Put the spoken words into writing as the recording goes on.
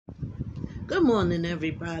Good morning,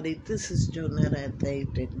 everybody. This is Jonetta, and they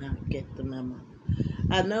did not get the memo.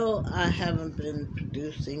 I know I haven't been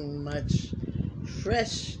producing much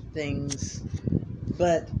fresh things,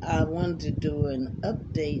 but I wanted to do an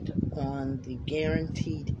update on the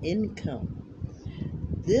guaranteed income.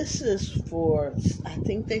 This is for, I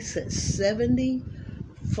think they said 70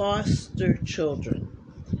 foster children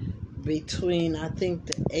between, I think,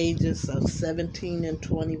 the ages of 17 and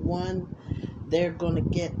 21. They're going to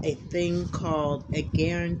get a thing called a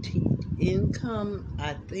guaranteed income.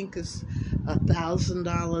 I think it's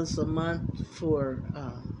 $1,000 a month for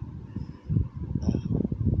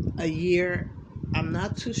a year. I'm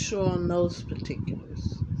not too sure on those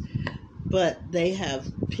particulars, but they have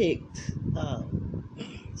picked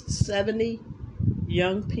 70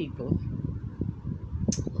 young people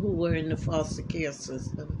who were in the foster care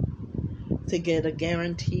system to get a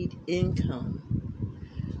guaranteed income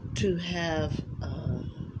to have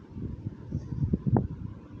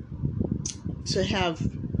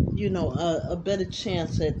a better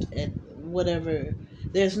chance at whatever.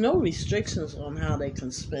 There's no restrictions on how they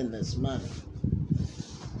can spend this money.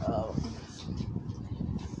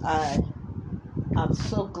 I'm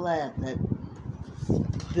so glad that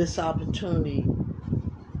this opportunity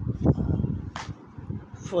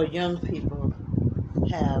for young people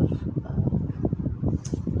have,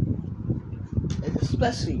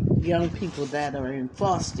 especially young people that are in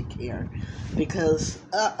foster care, because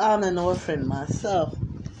I'm an orphan myself,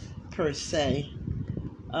 per se.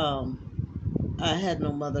 I had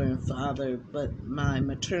no mother and father, but my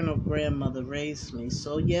maternal grandmother raised me.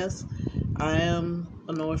 So yes, I am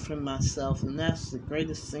an orphan myself, and that's the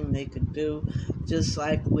greatest thing they could do. Just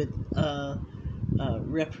like with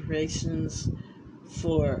reparations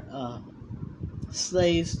for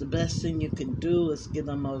slaves, the best thing you can do is give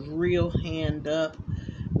them a real hand up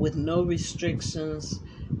with no restrictions.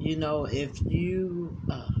 You know, if you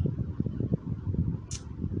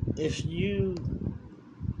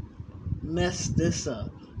mess this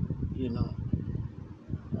up, you know,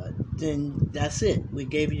 then that's it. We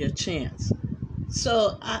gave you a chance.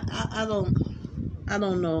 So I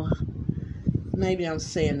don't know. Maybe I'm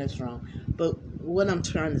saying this wrong, but what I'm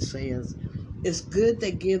trying to say is, it's good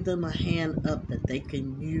they give them a hand up that they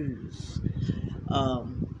can use.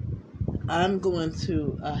 I'm going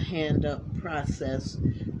through a hand up process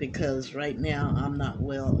because right now I'm not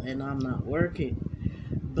well and I'm not working.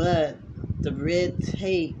 But the red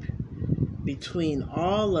tape between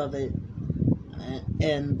all of it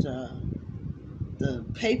and the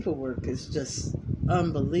paperwork is just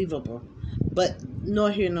unbelievable. But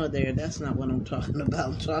nor here nor there. That's not what I'm talking about.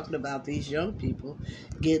 I'm talking about these young people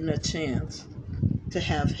getting a chance to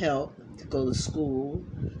have help, to go to school,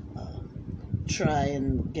 try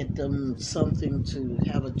and get them something to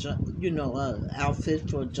have a job, outfit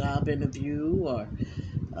for a job interview, or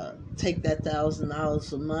take that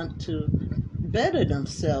 $1,000 a month to better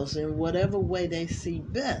themselves in whatever way they see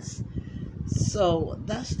best. So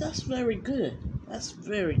that's very good. That's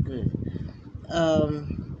very good.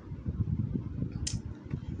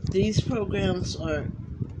 These programs are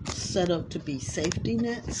set up to be safety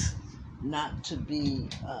nets, not to be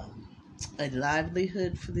a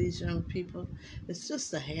livelihood for these young people. It's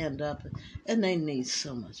just a hand up, and they need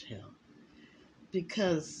so much help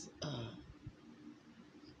because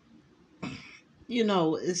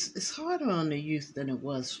it's harder on the youth than it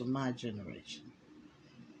was for my generation.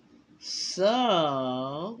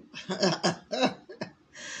 So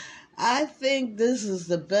I think this is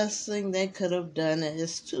the best thing they could have done, and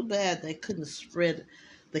it's too bad they couldn't spread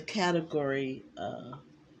the category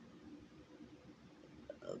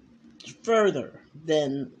further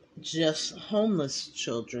than just homeless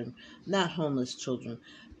children. Not homeless children,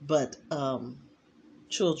 but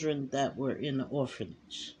children that were in the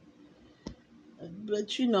orphanage. But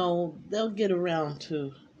they'll get around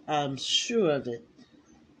to, I'm sure of it,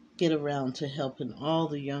 get around to helping all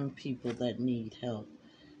the young people that need help.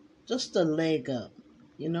 Just a leg up,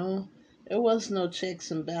 you know? There was no checks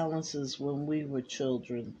and balances when we were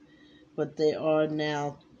children, but they are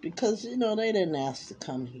now because, they didn't ask to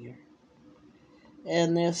come here.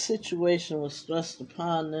 And their situation was thrust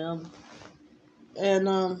upon them. And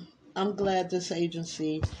I'm glad this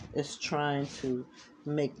agency is trying to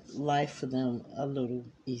make life for them a little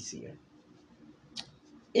easier.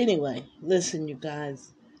 Anyway, listen, you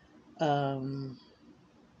guys.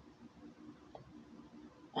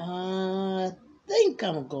 I think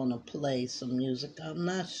I'm going to play some music. I'm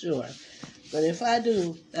not sure. But if I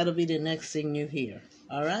do, that'll be the next thing you hear.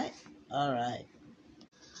 All right? All right.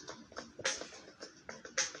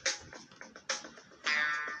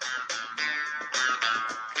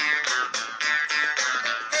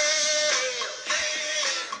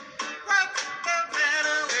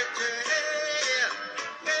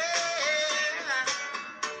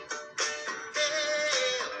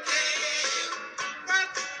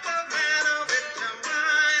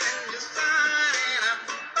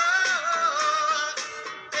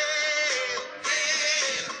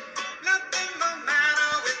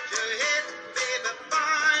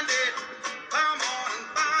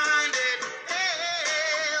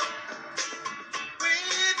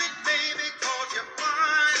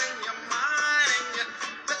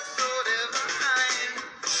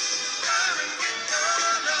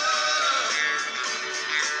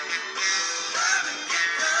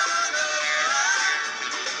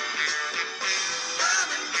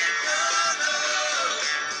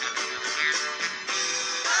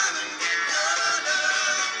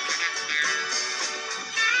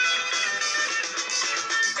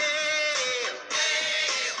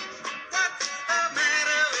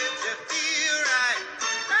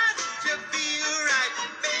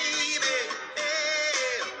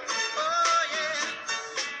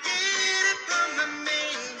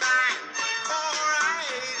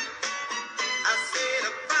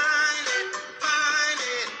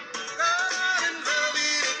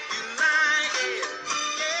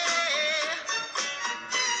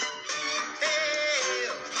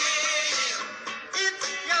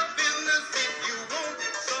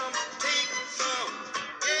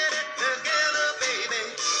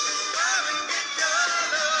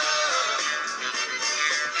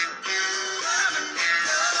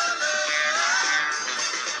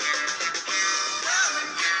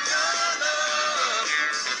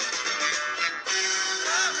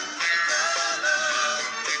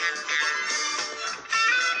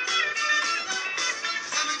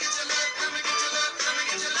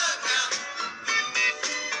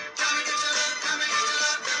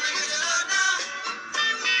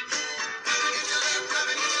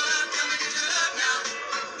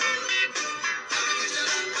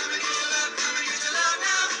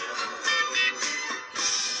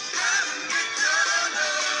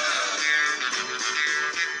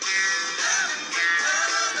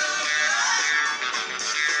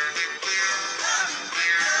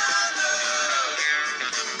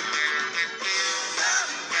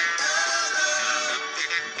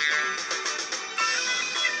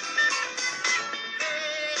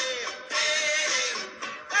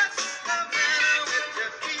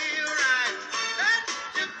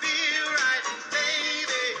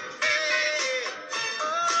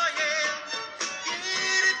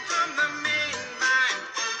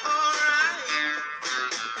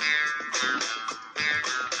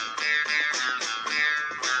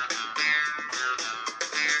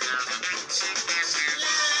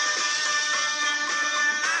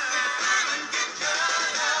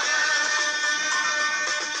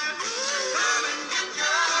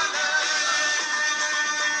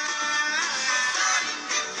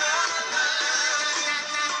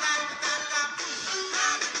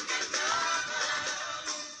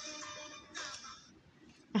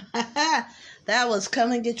 That was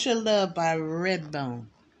Come and Get Your Love by Redbone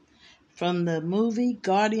from the movie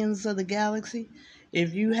Guardians of the Galaxy.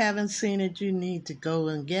 If you haven't seen it, you need to go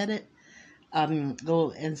and get it.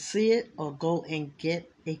 Go and see it, or go and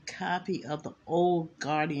get a copy of the old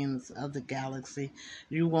Guardians of the Galaxy.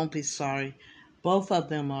 You won't be sorry. Both of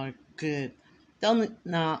them are good. Don't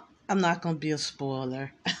now. I'm not gonna be a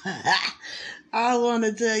spoiler. I want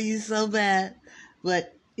to tell you so bad,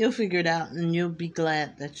 but you'll figure it out, and you'll be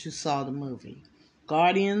glad that you saw the movie.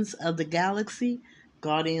 Guardians of the Galaxy,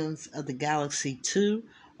 Guardians of the Galaxy 2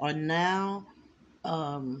 are now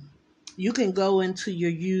um, you can go into your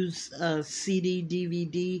used CD,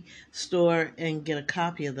 DVD store and get a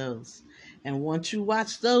copy of those. And once you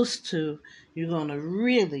watch those two, you're going to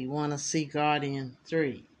really want to see Guardian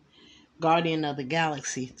of the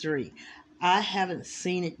Galaxy 3. I haven't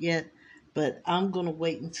seen it yet, but I'm going to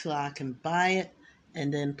wait until I can buy it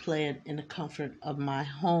and then play it in the comfort of my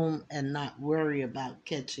home and not worry about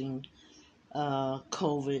catching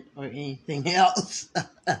COVID or anything else.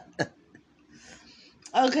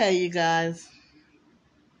 Okay, you guys.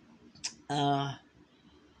 Uh,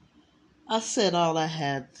 I said all I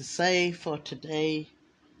had to say for today.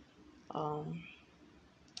 Um,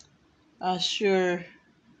 I sure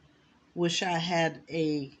wish I had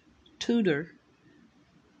a tutor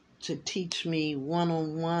to teach me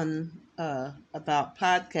one-on-one about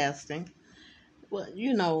podcasting. Well,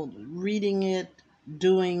 reading it,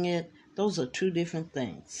 doing it, those are two different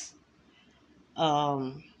things.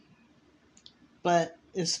 Um, but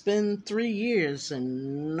it's been 3 years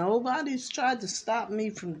and nobody's tried to stop me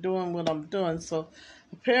from doing what I'm doing. So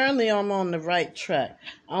apparently I'm on the right track.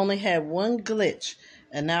 I only had one glitch,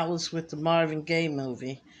 and that was with the Marvin Gaye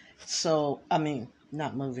movie. So, I mean,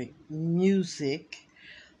 not movie, music.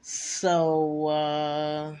 So,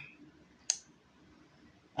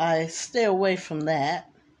 I stay away from that.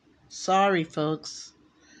 Sorry, folks.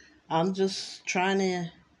 I'm just trying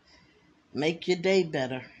to make your day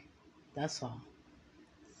better. That's all.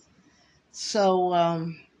 So,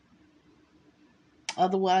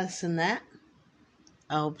 otherwise than that,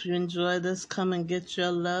 I hope you enjoy this. Come and get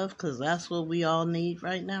your love, because that's what we all need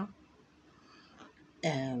right now.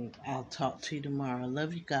 And I'll talk to you tomorrow. I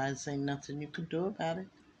love you guys. Ain't nothing you can do about it.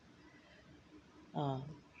 Uh,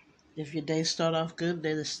 if your day start off good,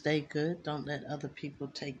 let it stay good. Don't let other people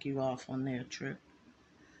take you off on their trip.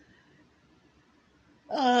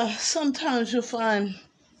 Sometimes you'll find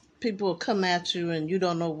people will come at you and you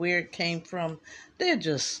don't know where it came from. They're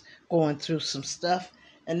just going through some stuff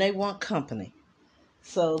and they want company.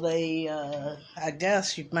 So they, I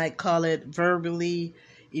guess you might call it verbally,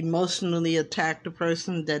 emotionally attack the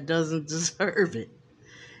person that doesn't deserve it.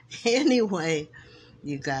 Anyway,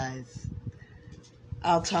 you guys,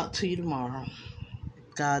 I'll talk to you tomorrow.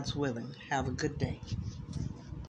 God's willing. Have a good day.